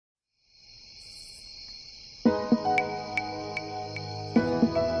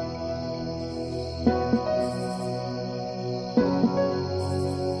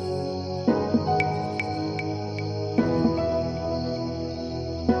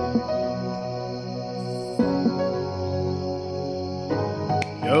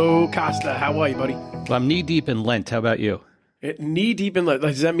Joe Costa, how are you, buddy? Well, I'm knee deep in Lent. How about you? Knee deep in Lent.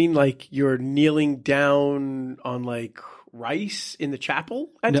 Does that mean like you're kneeling down on like rice in the chapel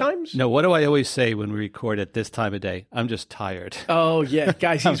at times? No, what do I always say when we record at this time of day? I'm just tired. Oh yeah,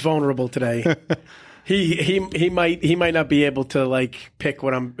 guys, he's vulnerable today. He might not be able to like pick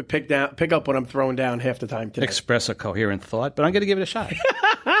up what I'm throwing down half the time today. Express a coherent thought, but I'm going to give it a shot.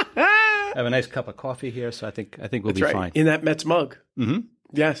 I have a nice cup of coffee here, so I think we'll be fine. In that Mets mug. Mm-hmm.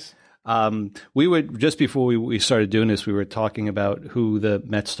 Yes. We would just before we started doing this, we were talking about who the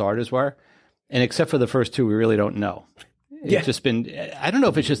Mets starters were, and except for the first two, we really don't know. It's just been. I don't know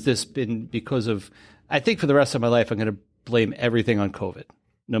if it's just been because of. I think for the rest of my life, I'm going to blame everything on COVID,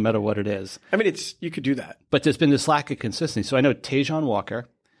 no matter what it is. I mean, you could do that, but there's been this lack of consistency. So I know Tejon Walker.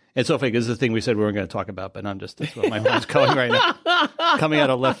 And so this is the thing we said we weren't going to talk about, but that's what my mind's going right now. Coming out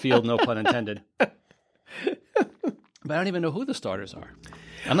of left field, no pun intended. But I don't even know who the starters are.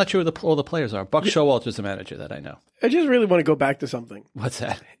 I'm not sure who all the players are. Buck Showalter's the manager that I know. I just really want to go back to something. What's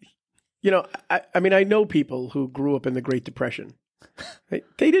that? You know, I mean, I know people who grew up in the Great Depression.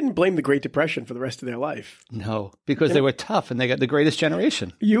 They didn't blame the Great Depression for the rest of their life. No, because they were tough and they got the greatest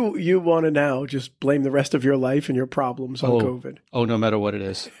generation. You want to now just blame the rest of your life and your problems on COVID. Oh, no matter what it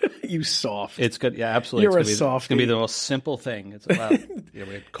is. You soft. It's good. Yeah, absolutely. You're a softie. It's going to be the most simple thing. It's about.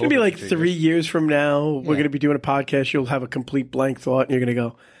 It's going to be like 3 years from now. We're going to be doing a podcast. You'll have a complete blank thought and you're going to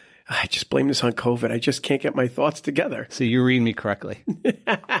go, I just blame this on COVID. I just can't get my thoughts together. See, you read me correctly.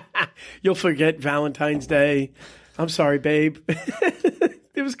 You'll forget Valentine's Day. I'm sorry, babe.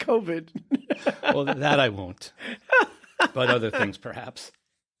 It was COVID. Well, that I won't. But other things, perhaps.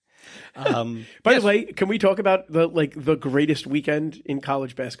 By the way, can we talk about the greatest weekend in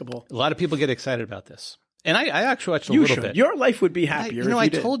college basketball? A lot of people get excited about this. And I actually watched a little bit. Your life would be happier I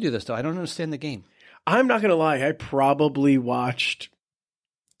told you this, though. I don't understand the game. I'm not going to lie. I probably watched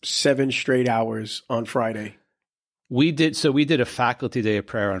 7 straight hours on Friday. We did a faculty day of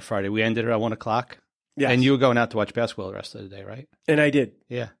prayer on Friday. We ended at 1 o'clock. Yes. And you were going out to watch basketball the rest of the day, right? And I did.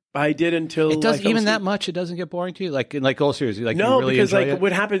 Yeah. I did until it doesn't even that much. It doesn't get boring to you, like all seriously. Like no, you really because enjoy it?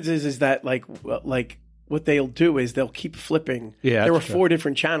 What happens is that like what they'll do is they'll keep flipping. Yeah, there are 4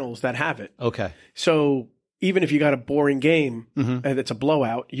 different channels that have it. Okay. So even if you got a boring game and it's a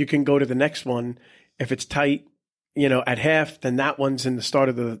blowout, you can go to the next one. If it's tight, at half, then that one's in the start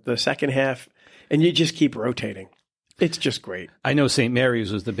of the second half, and you just keep rotating. It's just great. I know St.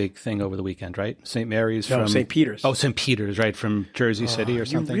 Mary's was the big thing over the weekend, right? St. Mary's from St. Peter's. Oh, St. Peter's, right, from Jersey City or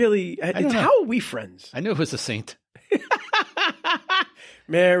something. How are we friends? I knew it was a saint.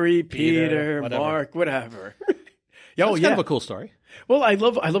 Mary, Peter, Mark, whatever. That's kind of a cool story. Well, I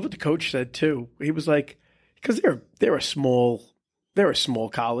love what the coach said too. He was like, because they're a small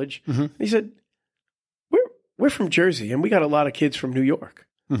college. Mm-hmm. He said, we're from Jersey and we got a lot of kids from New York.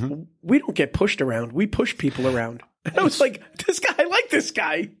 Mm-hmm. We don't get pushed around. We push people around. I was like, I like this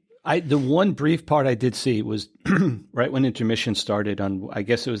guy. The one brief part I did see was right when intermission started on, I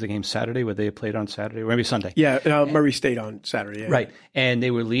guess it was the game Saturday, where they played on Saturday, or maybe Sunday. Yeah, Murray State on Saturday. Yeah. Right, and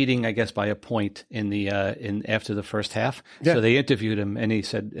they were leading, I guess, by a point in after the first half. Yeah. So they interviewed him, and they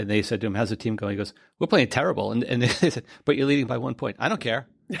said to him, "How's the team going?" He goes, "We're playing terrible," and they said, "But you're leading by 1 point." I don't care.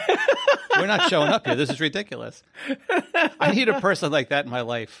 We're not showing up here. This is ridiculous. I need a person like that in my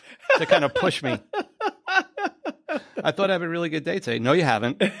life to kind of push me. I thought I had a really good day today. No, you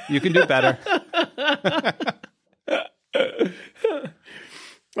haven't. You can do better.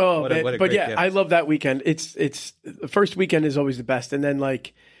 But yeah, gift. I love that weekend. It's the first weekend is always the best. And then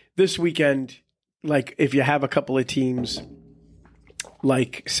like this weekend, like if you have a couple of teams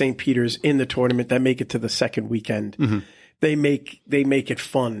like St. Peter's in the tournament that make it to the second weekend, they make it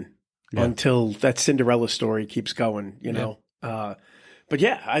fun until that Cinderella story keeps going, But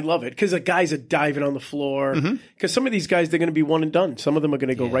yeah, I love it because the guys are diving on the floor. Because some of these guys, they're going to be one and done. Some of them are going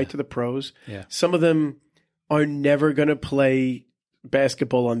to go right to the pros. Yeah. Some of them are never going to play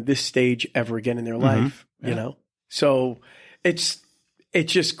basketball on this stage ever again in their life. You know, so it's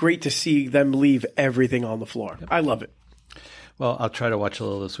just great to see them leave everything on the floor. Yep. I love it. Well, I'll try to watch a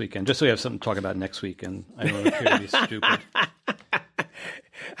little this weekend, just so we have something to talk about next week. And I don't appear to be stupid.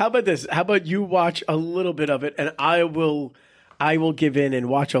 How about this? How about you watch a little bit of it, and I will give in and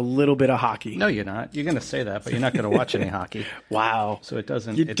watch a little bit of hockey. No, you're not. You're going to say that, but you're not going to watch any hocky. Wow. So it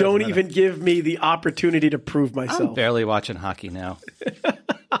doesn't. You don't even give me the opportunity to prove myself. I'm barely watching hockey now. Yeah,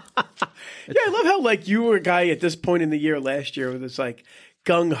 I love how like you were a guy at this point in the year last year with this like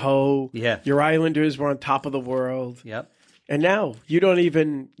gung ho. Yeah. Your Islanders were on top of the world. Yep. And now you don't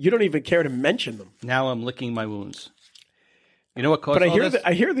even care to mention them. Now I'm licking my wounds. You know what caused But all this?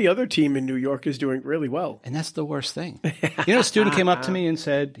 I hear the other team in New York is doing really well. And that's the worst thing. You know, a student came up to me and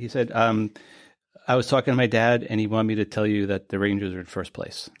said, I was talking to my dad and he wanted me to tell you that the Rangers are in first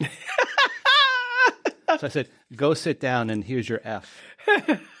place. So I said, go sit down and here's your F.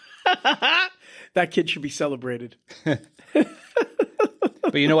 That kid should be celebrated.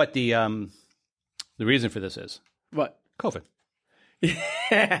 But you know what the reason for this is? What? COVID.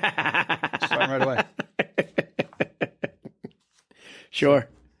 Starting right away.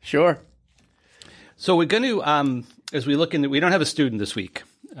 Sure. So we're going to, as we look we don't have a student this week,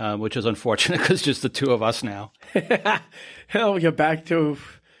 which is unfortunate because it's just the two of us now. Hell, you're back to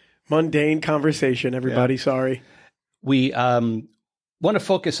mundane conversation, everybody. Yeah. Sorry. We want to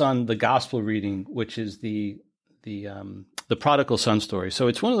focus on the gospel reading, which is the Prodigal Son story. So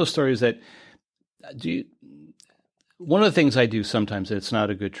it's one of those stories that one of the things I do sometimes, and it's not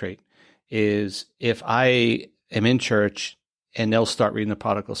a good trait, is if I am in church and they'll start reading the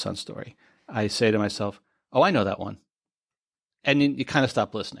Prodigal Son story, I say to myself, oh, I know that one. And you kind of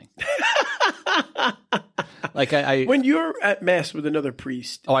stop listening. Like when you're at mass with another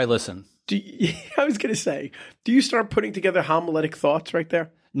priest. Oh, I listen. I was going to say, do you start putting together homiletic thoughts right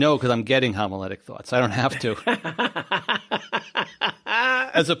there? No, because I'm getting homiletic thoughts. I don't have to.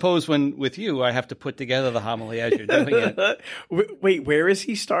 As opposed with you, I have to put together the homily as you're doing it. Wait, where is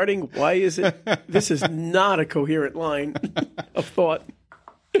he starting? Why is it? This is not a coherent line of thought.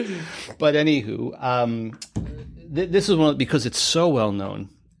 But anywho, this is one because it's so well known.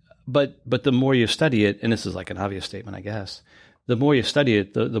 But the more you study it, and this is like an obvious statement, I guess, the more you study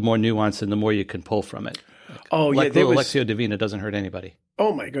it, the more nuance and the more you can pull from it. Lectio Divina doesn't hurt anybody.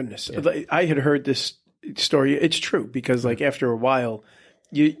 Oh my goodness! Yeah. I had heard this story. It's true because like after a while,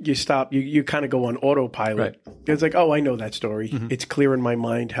 you stop. You kind of go on autopilot. Right. It's like, oh, I know that story. Mm-hmm. It's clear in my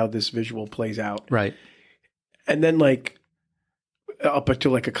mind how this visual plays out. Right. And then like up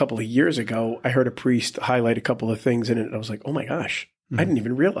until like a couple of years ago, I heard a priest highlight a couple of things in it, and I was like, oh my gosh, I didn't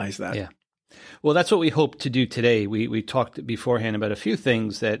even realize that. Yeah. Well, that's what we hope to do today. We talked beforehand about a few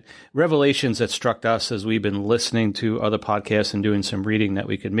things that revelations that struck us as we've been listening to other podcasts and doing some reading that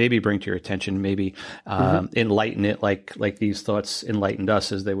we could maybe bring to your attention, maybe enlighten it like these thoughts enlightened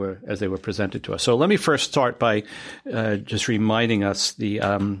us as they were presented to us. So let me first start by just reminding us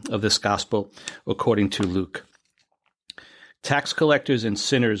of this gospel according to Luke. Tax collectors and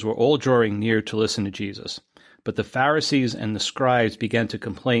sinners were all drawing near to listen to Jesus. But the Pharisees and the scribes began to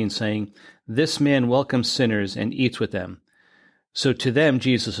complain, saying, "This man welcomes sinners and eats with them." So to them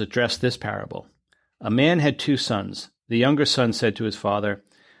Jesus addressed this parable. A man had 2 sons. The younger son said to his father,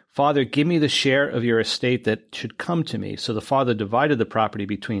 "Father, give me the share of your estate that should come to me." So the father divided the property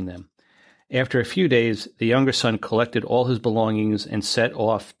between them. After a few days, the younger son collected all his belongings and set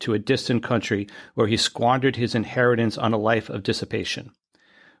off to a distant country where he squandered his inheritance on a life of dissipation.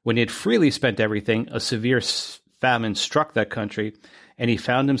 When he had freely spent everything, a severe famine struck that country, and he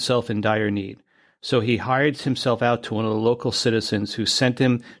found himself in dire need. So he hired himself out to one of the local citizens, who sent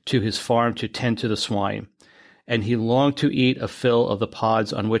him to his farm to tend to the swine. And he longed to eat a fill of the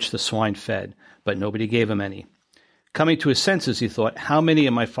pods on which the swine fed, but nobody gave him any. Coming to his senses, he thought, "How many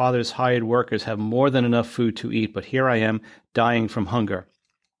of my father's hired workers have more than enough food to eat, but here I am dying from hunger.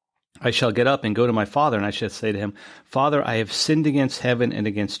 I shall get up and go to my father, and I shall say to him, 'Father, I have sinned against heaven and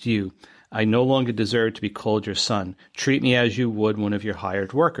against you. I no longer deserve to be called your son. Treat me as you would one of your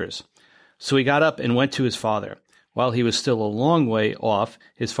hired workers.' So he got up and went to his father. While he was still a long way off,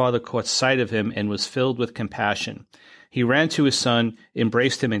 his father caught sight of him and was filled with compassion. He ran to his son,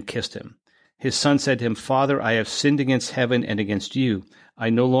 embraced him, and kissed him. His son said to him, 'Father, I have sinned against heaven and against you.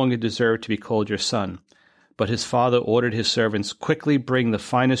 I no longer deserve to be called your son.' But his father ordered his servants, 'Quickly bring the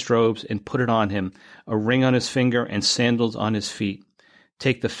finest robes and put it on him, a ring on his finger and sandals on his feet.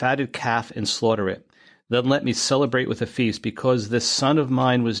 Take the fatted calf and slaughter it. Then let me celebrate with a feast, because this son of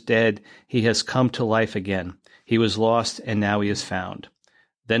mine was dead, he has come to life again. He was lost, and now he is found.'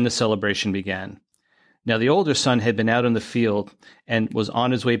 Then the celebration began. Now the older son had been out in the field and was on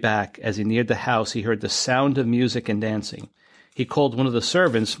his way back. As he neared the house, he heard the sound of music and dancing. He called one of the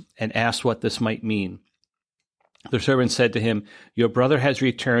servants and asked what this might mean. The servant said to him, 'Your brother has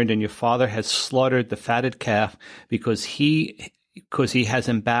returned, and your father has slaughtered the fatted calf because he has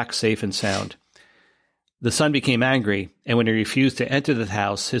him back safe and sound.' The son became angry, and when he refused to enter the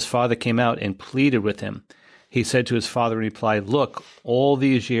house, his father came out and pleaded with him. He said to his father in reply, 'Look, all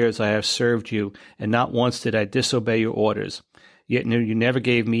these years I have served you, and not once did I disobey your orders. Yet you never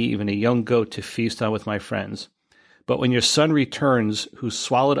gave me even a young goat to feast on with my friends. But when your son returns, who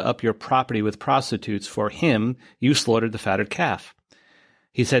swallowed up your property with prostitutes, for him you slaughtered the fatted calf.'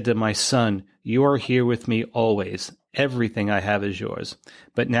 He said to my son, 'You are here with me always, everything I have is yours.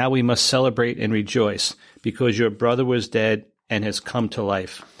 But now we must celebrate and rejoice because your brother was dead and has come to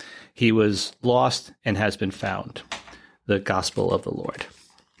life. He was lost and has been found. The gospel of the Lord.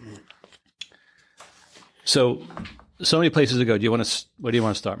 So many places to go. Where do you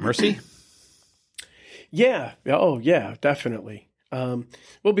want to start? Mercy? Yeah. Oh, yeah, definitely. Well,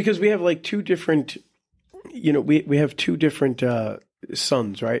 because we have like two different, we have two different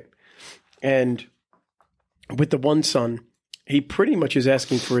sons, right? And with the one son, he pretty much is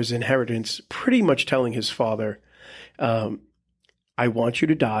asking for his inheritance, pretty much telling his father, I want you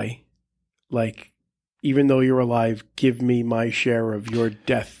to die. Like, even though you're alive, give me my share of your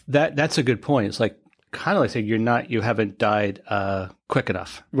death. That's a good point. It's like kind of like saying you haven't died quick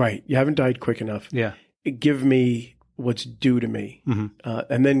enough. Right. You haven't died quick enough. Yeah. Give me what's due to me. Mm-hmm.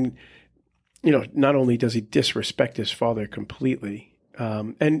 And then, not only does he disrespect his father completely,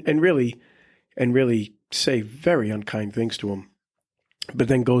 and really say very unkind things to him, but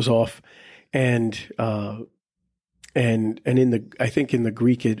then goes off and in the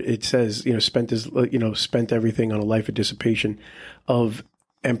Greek it says, spent everything on a life of dissipation, of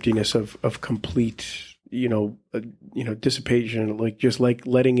emptiness, of complete, dissipation, like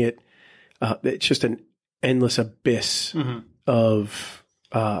letting it, it's just an endless abyss mm-hmm. of,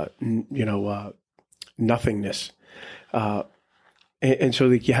 nothingness. And so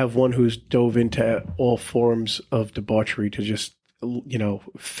like you have one who's dove into all forms of debauchery to just,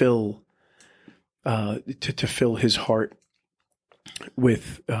 fill, to fill his heart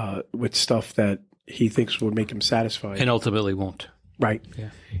with stuff that he thinks will make him satisfied. And ultimately won't. Right. Yeah.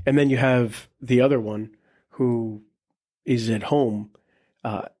 And then you have the other one who is at home,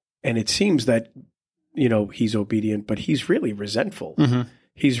 and it seems that, he's obedient, but he's really resentful. Mm-hmm.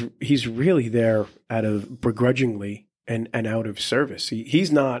 He's really there begrudgingly and out of service.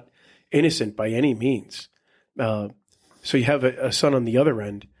 He's not innocent by any means. So you have a son on the other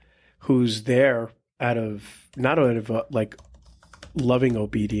end who's there not out of like loving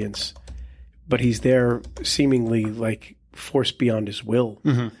obedience, but he's there seemingly like forced beyond his will,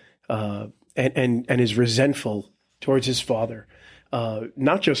 mm-hmm. And is resentful towards his father,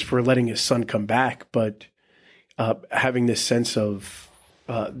 not just for letting his son come back, but having this sense of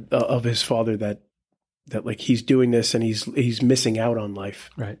his father that like he's doing this and he's missing out on life,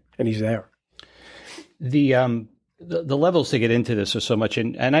 right? And he's there. The levels to get into this are so much,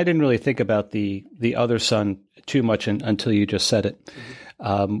 and I didn't really think about the other son too much until you just said it,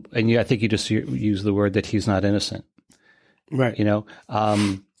 mm-hmm. I think you just used the word that he's not innocent, right?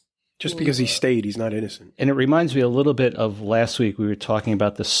 Just because he stayed, he's not innocent. And it reminds me a little bit of last week. We were talking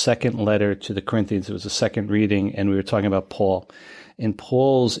about the second letter to the Corinthians. It was the second reading, and we were talking about Paul. And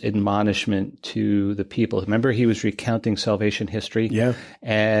Paul's admonishment to the people. Remember, he was recounting salvation history. Yeah.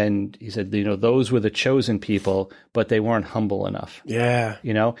 And he said, those were the chosen people, but they weren't humble enough. Yeah.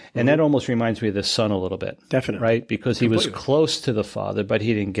 And mm-hmm. that almost reminds me of the son a little bit. Definitely. Right? Because he was close to the Father, but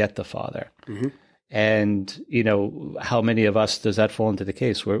he didn't get the Father. Mm-hmm. And, how many of us does that fall into the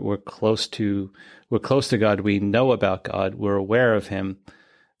case? We're close to God. We know about God. We're aware of him.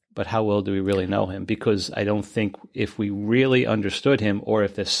 But how well do we really know him? Because I don't think if we really understood him, or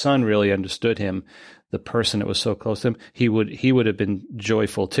if the son really understood him, the person that was so close to him, he would have been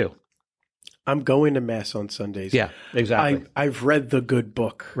joyful too. I'm going to mass on Sundays. Yeah, exactly. I've read the good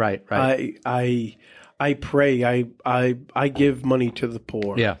book. Right. I pray. I give money to the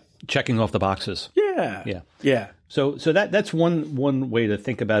poor. Yeah, checking off the boxes. Yeah. So that's one way to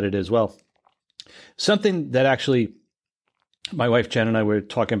think about it as well. Something that actually, my wife Jen and I were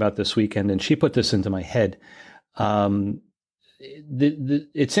talking about this weekend, and she put this into my head.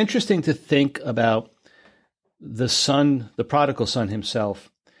 It's interesting to think about the son, the prodigal son himself,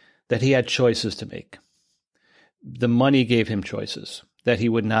 that he had choices to make. The money gave him choices that he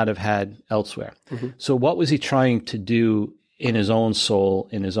would not have had elsewhere. Mm-hmm. So what was he trying to do in his own soul,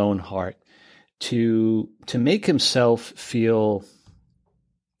 in his own heart, to make himself feel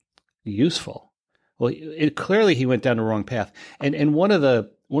useful? Well, clearly he went down the wrong path. And one of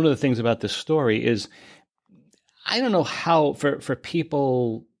the things about this story is, I don't know how for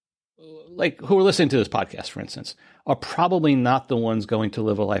people like who are listening to this podcast, for instance, are probably not the ones going to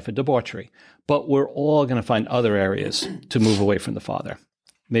live a life of debauchery, but we're all going to find other areas to move away from the Father.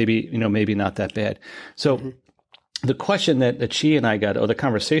 Maybe not that bad. So mm-hmm. The question that she and I got, or the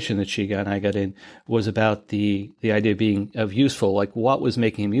conversation that she and I got in, was about the idea of useful, like what was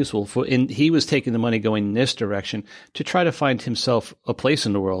making him useful. And he was taking the money going in this direction to try to find himself a place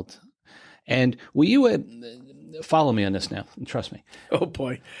in the world. And will you follow me on this now? And trust me. Oh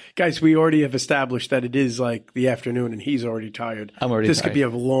boy, guys, we already have established that it is like the afternoon, and he's already tired. I'm already. This tired. Could be a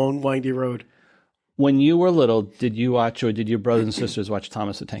long, windy road. When you were little, did you watch or did your brothers and sisters watch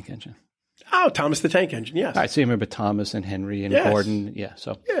Thomas the Tank Engine? Oh, Thomas the Tank Engine, yes. All right, so you remember Thomas and Henry and Gordon. Yeah,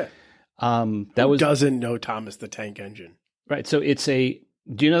 so. Yeah. Who doesn't know Thomas the Tank Engine? Right, so it's do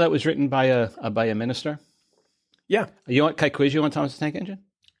you know that was written by a minister? Yeah. Can I quiz you on Thomas the Tank Engine?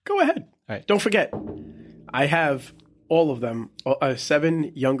 Go ahead. All right. Don't forget, I have all of them,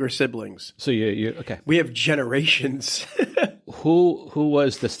 7 younger siblings. So you okay. We have generations. Who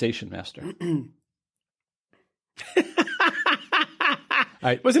was the station master?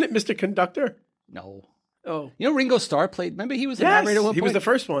 Wasn't it Mr. Conductor? No. Oh. You know Ringo Starr played, remember he was a narrator at one point? He was the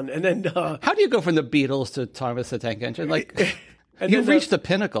first one. And then how do you go from the Beatles to Thomas the Tank Engine? Like and you've reached the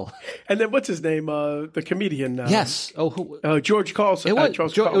pinnacle. And then what's his name? The comedian. Yes. Oh, who? George Carlson. It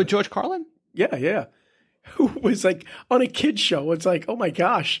was Carlin. George Carlin? Yeah. Who was like on a kid's show. It's like, oh my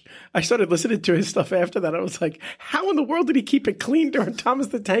gosh. I started listening to his stuff after that. I was like, how in the world did he keep it clean during Thomas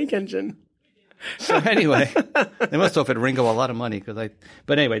the Tank Engine? So anyway, they must have offered Ringo a lot of money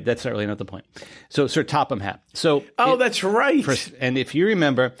but anyway, that's certainly not the point. So Sir Topham Hatt. So that's right. And if you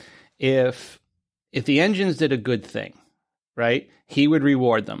remember, if the engines did a good thing, right, he would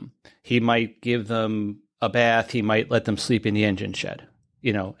reward them. He might give them a bath. He might let them sleep in the engine shed,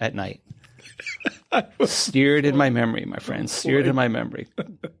 at night. Steered in my memory, my friend. Steered in my memory.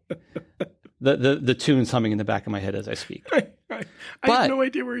 The tune's humming in the back of my head as I speak. I have no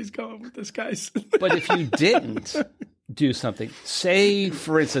idea where he's going with this, guys. But if you didn't do something, say,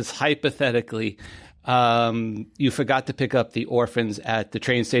 for instance, hypothetically, you forgot to pick up the orphans at the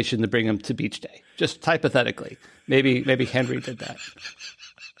train station to bring them to beach day. Just hypothetically. Maybe Henry did that.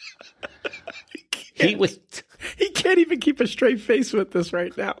 He can't even keep a straight face with this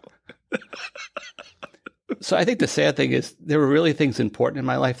right now. So I think the sad thing is there were really things important in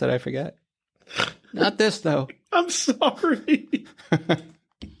my life that I forget. Not this, though. I'm sorry.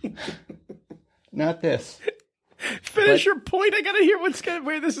 Not this. Finish your point. I got to hear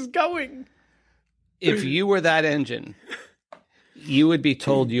where this is going. If you were that engine, you would be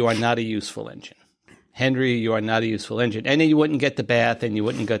told you are not a useful engine. Henry, you are not a useful engine. And then you wouldn't get the bath and you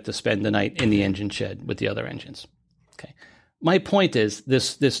wouldn't get to spend the night in the engine shed with the other engines. Okay. My point is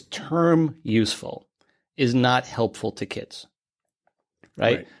this term useful is not helpful to kids.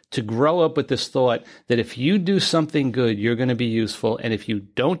 Right? To grow up with this thought that if you do something good, you're going to be useful. And if you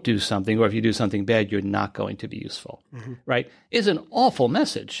don't do something, or if you do something bad, you're not going to be useful. Mm-hmm. Right? Is an awful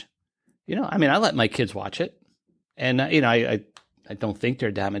message. I let my kids watch it. And, I don't think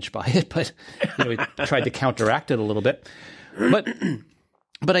they're damaged by it, but we tried to counteract it a little bit.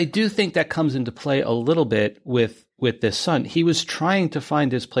 But I do think that comes into play a little bit with this son. He was trying to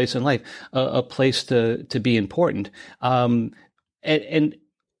find his place in life, a place to be important. And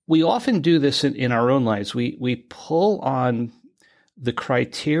we often do this in our own lives. We pull on the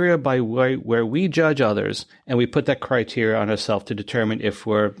criteria by where we judge others, and we put that criteria on ourselves to determine if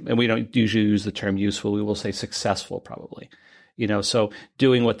and we don't usually use the term useful, we will say successful probably. So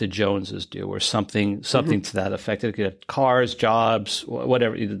doing what the Joneses do or something to that effect. It could have cars, jobs,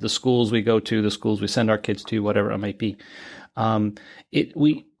 whatever, either the schools we go to, the schools we send our kids to, whatever it might be.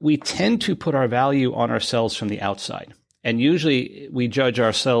 We tend to put our value on ourselves from the outside. And usually we judge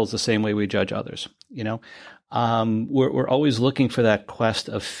ourselves the same way we judge others, We're always looking for that quest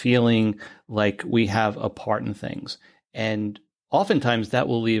of feeling like we have a part in things. And oftentimes that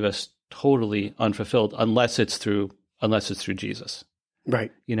will leave us totally unfulfilled unless it's through Jesus.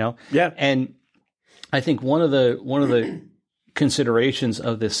 Right. Yeah. And I think one of the considerations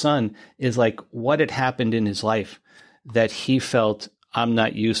of this son is like what had happened in his life that he felt, I'm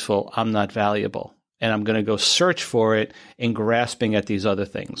not useful, I'm not valuable. And I'm going to go search for it in grasping at these other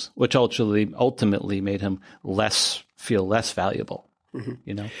things, which ultimately made him feel less valuable.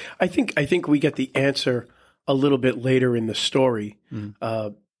 Mm-hmm. I think we get the answer a little bit later in the story,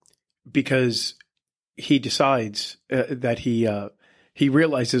 because he decides that he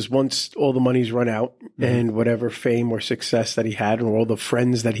realizes once all the money's run out, mm-hmm. and whatever fame or success that he had, or all the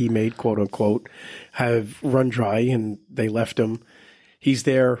friends that he made, quote unquote, have run dry and they left him. He's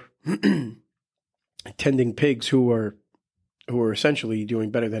there. Tending pigs who are essentially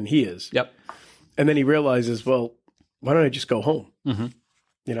doing better than he is. Yep. And then he realizes, well, why don't I just go home? Mm-hmm.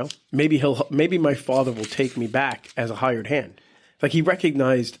 Maybe my father will take me back as a hired hand. Like he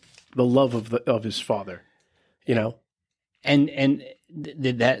recognized the love of his father, And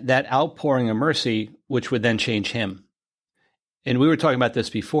that outpouring of mercy, which would then change him. And we were talking about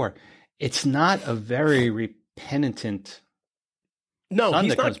this before. It's not a very repentant. No,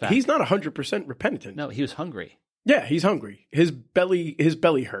 he's not 100% repentant. No, he was hungry. Yeah, he's hungry. His belly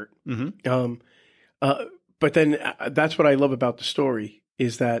hurt. Mm-hmm. But then that's what I love about the story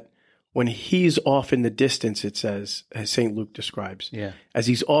is that when he's off in the distance, it says, as St. Luke describes, Yeah. as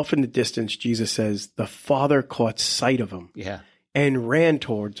he's off in the distance, Jesus says, the Father caught sight of him Yeah. and ran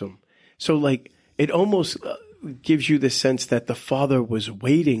towards him. So like it almost gives you the sense that the Father was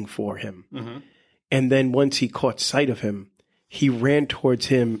waiting for him. Mm-hmm. And then once he caught sight of him, he ran towards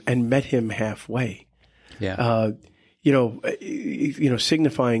him and met him halfway. Yeah.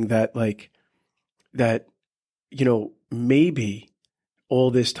 Signifying that maybe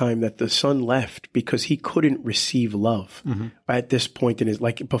all this time that the son left because he couldn't receive love at this point in his,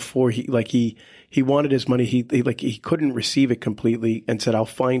 like before he wanted his money. He couldn't receive it completely and said, I'll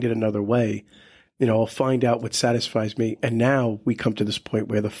find it another way. I'll find out what satisfies me. And now we come to this point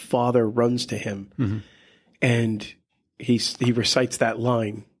where the Father runs to him and he recites that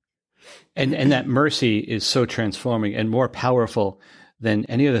line. And that mercy is so transforming and more powerful than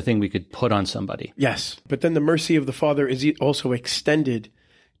any other thing we could put on somebody. Yes. But then the mercy of the Father is also extended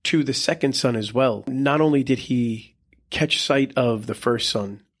to the second son as well. Not only did he catch sight of the first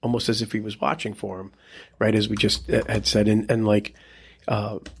son, almost as if he was watching for him, right, as we just had said, and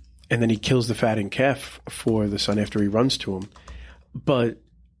then he kills the fattened calf for the son after he runs to him. But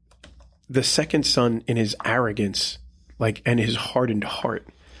the second son, in his arrogance, and his hardened heart,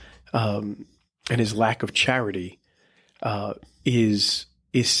 and his lack of charity, is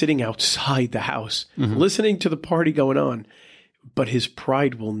sitting outside the house, listening to the party going on, but his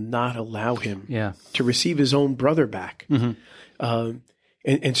pride will not allow him to receive his own brother back. And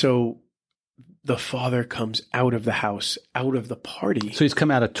so the Father comes out of the house, out of the party. So he's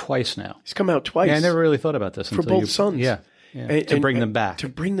come out of twice now. He's come out twice. Yeah, I never really thought about this. For both sons. Yeah. To bring them back. To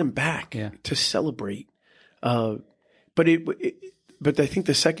bring them back, to celebrate. But I think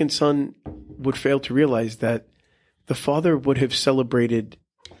the second son would fail to realize that the Father would have celebrated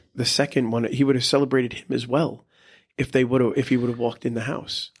the second one. He would have celebrated him as well if he would have walked in the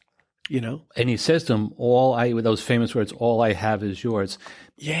house, And he says to him, with those famous words, all I have is yours.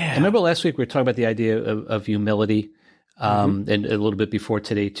 Yeah. I remember last week we were talking about the idea of humility, and a little bit before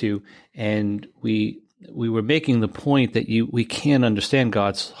today too. And we were making the point that we can't understand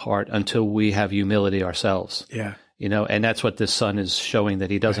God's heart until we have humility ourselves. Yeah. And that's what this son is showing that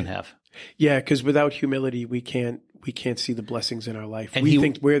he doesn't have. Yeah, because without humility, we can't see the blessings in our life. And we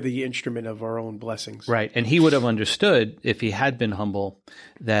think we're the instrument of our own blessings. Right. And he would have understood if he had been humble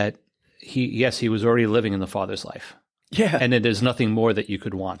that he was already living in the Father's life. Yeah. And it is nothing more that you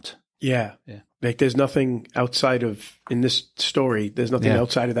could want. Yeah. Like there's nothing outside of, in this story, there's nothing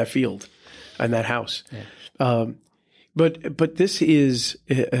outside of that field and that house. Yeah. But this is,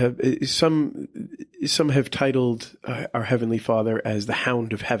 some have titled our Heavenly Father as the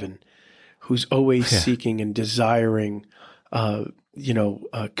Hound of Heaven, who's always seeking and desiring,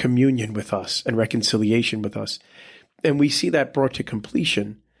 communion with us and reconciliation with us. And we see that brought to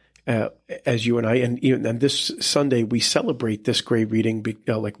completion as you and I, and this Sunday we celebrate this great reading.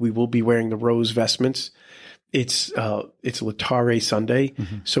 We will be wearing the rose vestments. It's Laetare Sunday,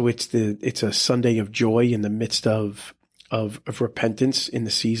 so it's a Sunday of joy in the midst of repentance in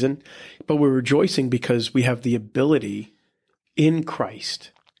the season. But we're rejoicing because we have the ability in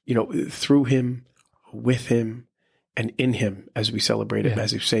Christ, through him, with him, and in him, as we celebrate it,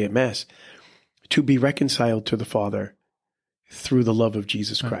 as we say at Mass, to be reconciled to the Father through the love of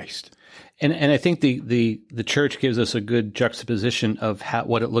Jesus Christ. And I think the Church gives us a good juxtaposition of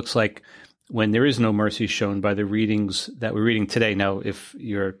what it looks like when there is no mercy shown by the readings that we're reading today. Now, if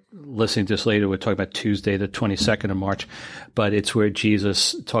you're listening to this later, we're talking about Tuesday, the 22nd of March, but it's where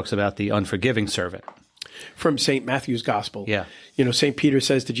Jesus talks about the unforgiving servant. From St. Matthew's Gospel. Yeah. St. Peter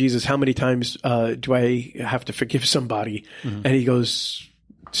says to Jesus, how many times do I have to forgive somebody? And he goes,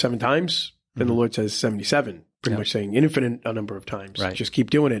 7 times? Then the Lord says 77, pretty much saying infinite a number of times. Right. Just keep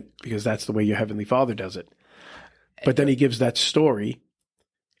doing it because that's the way your Heavenly Father does it. But then he gives that story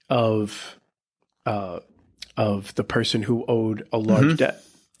of the person who owed a large debt.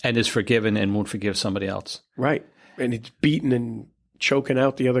 And is forgiven and won't forgive somebody else. Right. And it's beaten and choking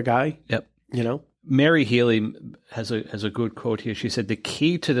out the other guy. Yep. Mary Healy has a good quote here. She said, the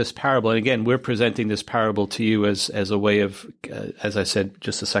key to this parable, and again, we're presenting this parable to you as a way of, as I said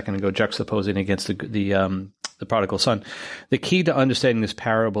just a second ago, juxtaposing against the prodigal son. The key to understanding this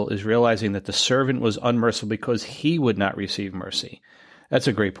parable is realizing that the servant was unmerciful because he would not receive mercy. That's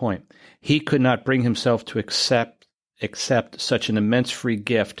a great point. He could not bring himself to accept such an immense free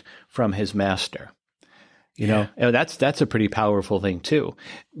gift from his master. And that's a pretty powerful thing too.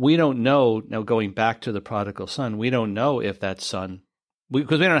 We don't know, now going back to the prodigal son, we don't know if that son,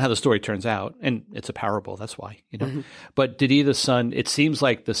 because we don't know how the story turns out, and it's a parable, that's why, But did either son, it seems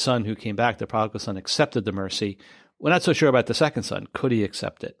like the son who came back, the prodigal son, accepted the mercy. We're not so sure about the second son. Could he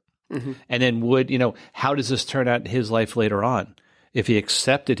accept it? And then how does this turn out in his life later on? If he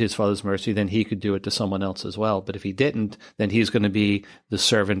accepted his father's mercy, then he could do it to someone else as well. But if he didn't, then he's going to be the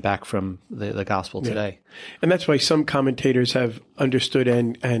servant back from the gospel today. And that's why some commentators have understood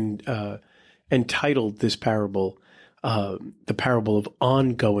and entitled this parable the parable of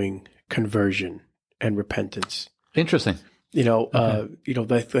ongoing conversion and repentance. Interesting.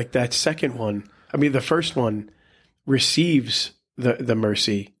 Like that second one. I mean, the first one receives the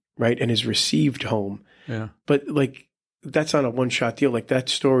mercy, right, and is received home. Yeah. But like, that's not a one-shot deal. Like, that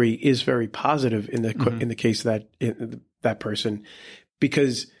story is very positive in the case of that person,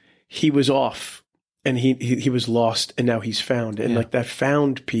 because he was off and he was lost and now he's found. And like, that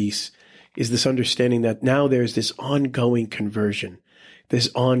found piece is this understanding that now there's this ongoing conversion, this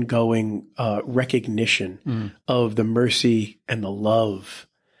ongoing recognition of the mercy and the love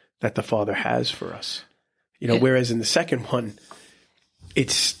that the Father has for us. Whereas in the second one,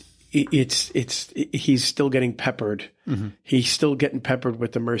 it's he's still getting peppered. He's still getting peppered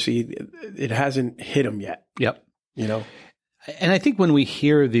with the mercy. It hasn't hit him yet. Yep. And I think when we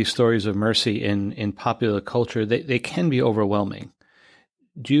hear these stories of mercy in popular culture, they can be overwhelming.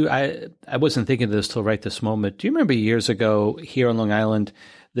 I wasn't thinking of this till right this moment. Do you remember years ago here on Long Island,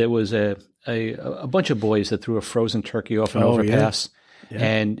 there was a bunch of boys that threw a frozen turkey off an overpass? Yeah.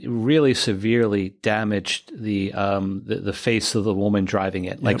 And really severely damaged the face of the woman driving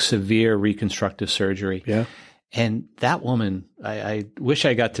it, like severe reconstructive surgery. Yeah. And that woman, I wish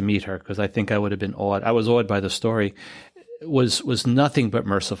I got to meet her, because I think I would have been awed. I was awed by the story. Was nothing but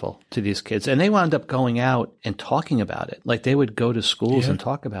merciful to these kids. And they wound up going out and talking about it. Like, they would go to schools and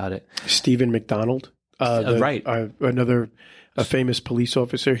talk about it. Stephen McDonald, right. Another famous police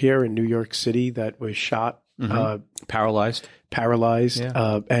officer here in New York City that was shot. Paralyzed.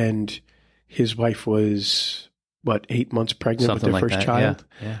 Yeah. And his wife was, 8 months pregnant Something with their like first that. child.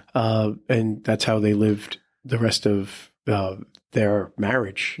 Yeah. And that's how they lived the rest of their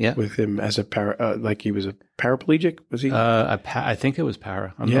marriage with him as like he was a paraplegic, was he? I think it was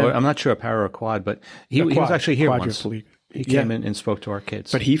para. I'm not sure a para or quad, but he was actually here once. He came in and spoke to our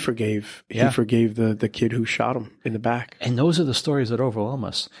kids. But he forgave the kid who shot him in the back. And those are the stories that overwhelm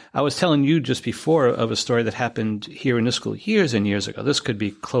us. I was telling you just before of a story that happened here in this school years and years ago. This could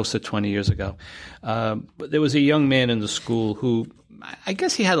be close to 20 years ago. But there was a young man in the school who, I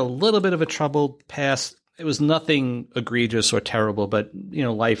guess he had a little bit of a troubled past. It was nothing egregious or terrible, but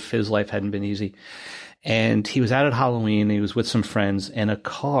his life hadn't been easy. And he was out at Halloween. He was with some friends, and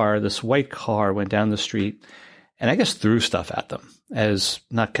this white car went down the street, and I guess threw stuff at them, as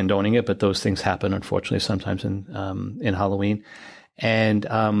not condoning it, but those things happen, unfortunately, sometimes in Halloween. And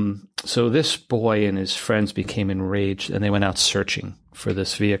so this boy and his friends became enraged, and they went out searching for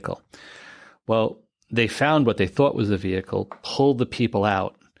this vehicle. Well, they found what they thought was the vehicle, pulled the people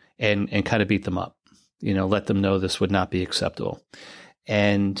out, and kind of beat them up. Let them know this would not be acceptable.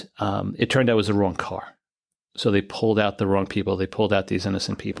 And it turned out it was the wrong car. So they pulled out the wrong people. They pulled out these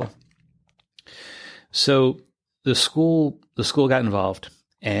innocent people. So the school got involved,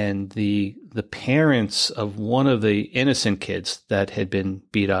 and the parents of one of the innocent kids that had been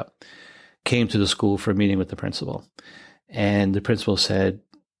beat up came to the school for a meeting with the principal. And the principal said,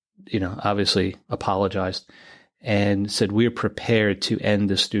 obviously apologized and said, "We're prepared to end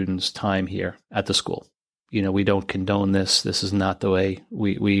the student's time here at the school. We don't condone this. This is not the way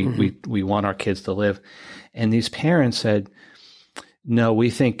we want our kids to live." And these parents said, "No, we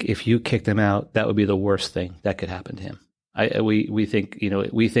think if you kick them out, that would be the worst thing that could happen to him. We think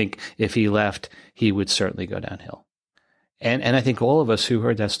if he left, he would certainly go downhill." And I think all of us who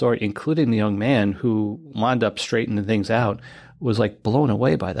heard that story, including the young man who wound up straightening things out, was like blown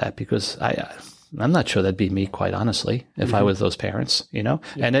away by that, because I'm not sure that'd be me, quite honestly, if I was those parents, Yeah.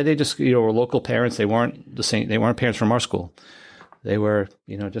 And they just, were local parents. They weren't the same. They weren't parents from our school. They were,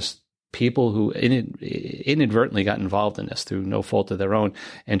 just people who inadvertently got involved in this through no fault of their own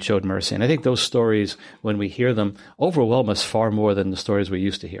and showed mercy. And I think those stories, when we hear them, overwhelm us far more than the stories we're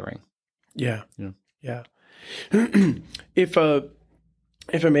used to hearing. Yeah. Yeah. If I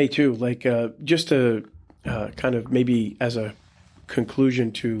may too, like, just to kind of maybe as a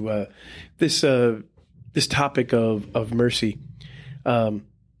conclusion to this topic of mercy, the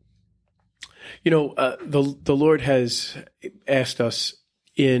Lord has asked us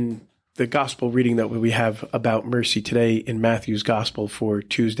in the gospel reading that we have about mercy today in Matthew's gospel for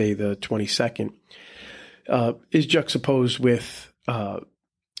Tuesday the 22nd, is juxtaposed with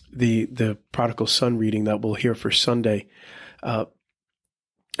the Prodigal Son reading that we'll hear for Sunday,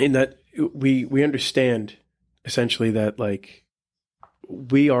 in that we understand essentially that, like,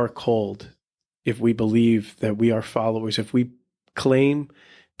 we are called, if we believe that we are followers, if we claim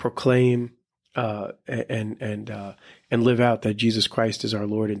proclaim and live out that Jesus Christ is our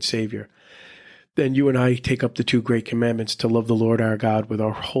Lord and Savior, then you and I take up the two great commandments to love the Lord our God with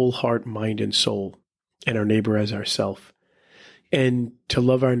our whole heart, mind, and soul, and our neighbor as ourself. And to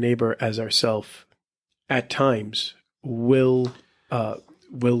love our neighbor as ourself at times will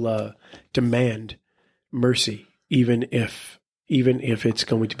demand mercy, even if it's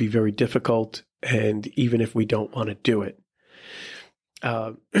going to be very difficult, and even if we don't want to do it.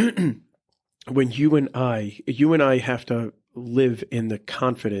 When you and I have to live in the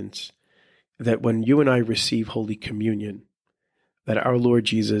confidence that when you and I receive Holy Communion, that our Lord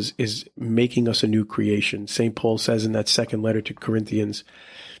Jesus is making us a new creation. St. Paul says in that second letter to Corinthians,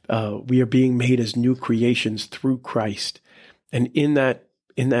 we are being made as new creations through Christ. And in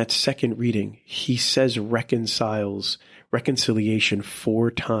that second reading, he says reconciliation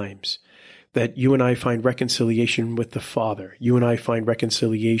 4 times. That you and I find reconciliation with the Father. You and I find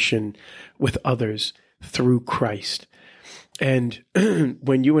reconciliation with others through Christ. And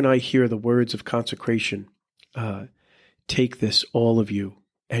when you and I hear the words of consecration, take this, all of you,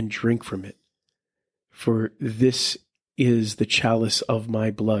 and drink from it. For this is the chalice of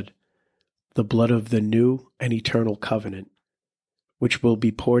my blood, the blood of the new and eternal covenant, which will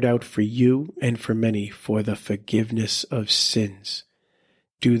be poured out for you and for many for the forgiveness of sins.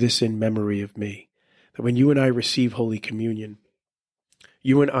 Do this in memory of me. That when you and I receive Holy Communion,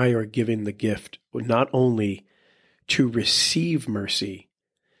 you and I are given the gift not only to receive mercy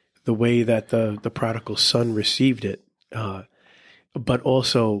the way that the prodigal son received it, but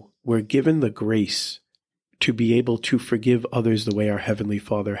also we're given the grace to be able to forgive others the way our Heavenly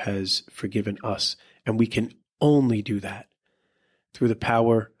Father has forgiven us. And we can only do that through the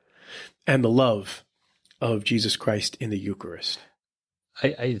power and the love of Jesus Christ in the Eucharist.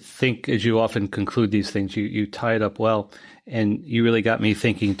 I think as you often conclude these things, you tie it up well. And you really got me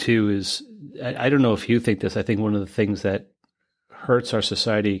thinking too is, I don't know if you think this, I think one of the things that hurts our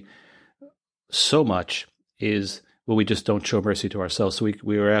society so much is, well, we just don't show mercy to ourselves. So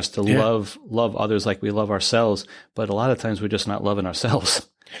we were asked to love others like we love ourselves, but a lot of times we're just not loving ourselves.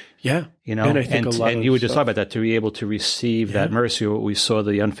 Yeah. You know, and you were just talking about that, to be able to receive that mercy, what we saw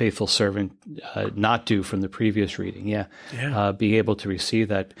the unfaithful servant not do from the previous reading. Being able to receive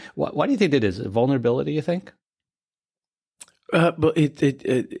that. Why do you think it is? Vulnerability, you think? But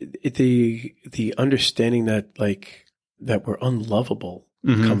the understanding that that we're unlovable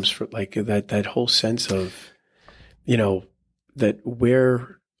comes from that whole sense of, that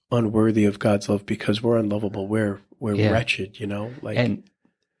we're unworthy of God's love because we're unlovable. We're wretched,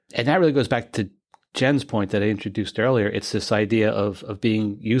 And that really goes back to Jen's point that I introduced earlier. It's this idea of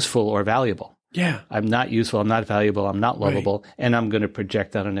being useful or valuable. Yeah. I'm not useful, I'm not valuable, I'm not lovable, and I'm going to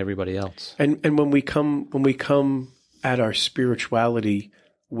project that on everybody else. And when we come at our spirituality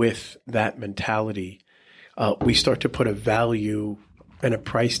with that mentality, we start to put a value and a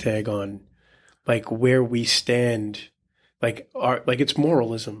price tag on where we stand, it's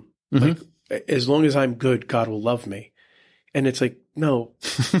moralism. Mm-hmm. As long as I'm good, God will love me. And it's no,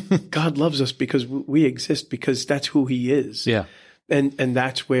 God loves us because we exist, because that's who he is. Yeah. And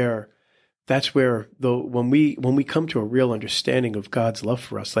that's where when we come to a real understanding of God's love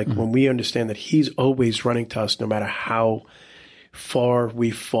for us, when we understand that he's always running to us, no matter how far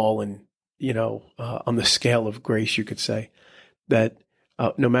we've fallen, on the scale of grace, you could say that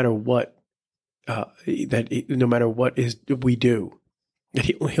no matter what we do, that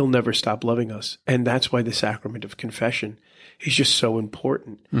he'll never stop loving us. And that's why the sacrament of confession is just so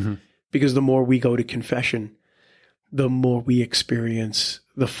important. Mm-hmm. Because the more we go to confession, the more we experience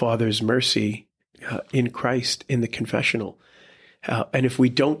the Father's mercy in Christ in the confessional. And if we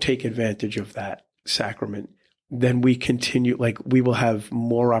don't take advantage of that sacrament, then we continue, we will have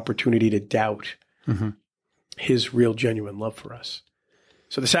more opportunity to doubt his real, genuine love for us.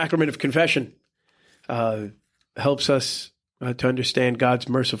 So the sacrament of confession helps us to understand God's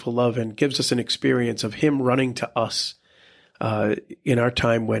merciful love and gives us an experience of him running to us in our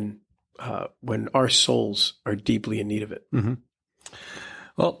time when our souls are deeply in need of it. Mm-hmm.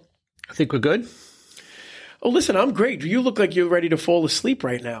 Well, I think we're good. Oh, listen, I'm great. You look like you're ready to fall asleep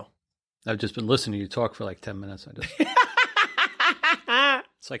right now. I've just been listening to you talk for 10 minutes.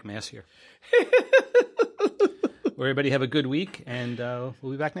 It's like mass here. Well, everybody have a good week, and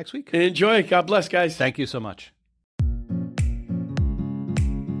we'll be back next week. Enjoy. God bless, guys. Thank you so much.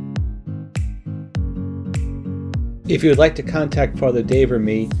 If you would like to contact Father Dave or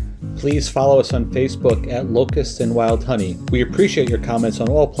me, please follow us on Facebook at Locusts and Wild Honey. We appreciate your comments on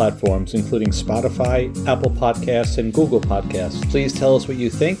all platforms, including Spotify, Apple Podcasts, and Google Podcasts. Please tell us what you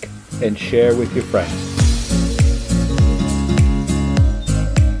think and share with your friends.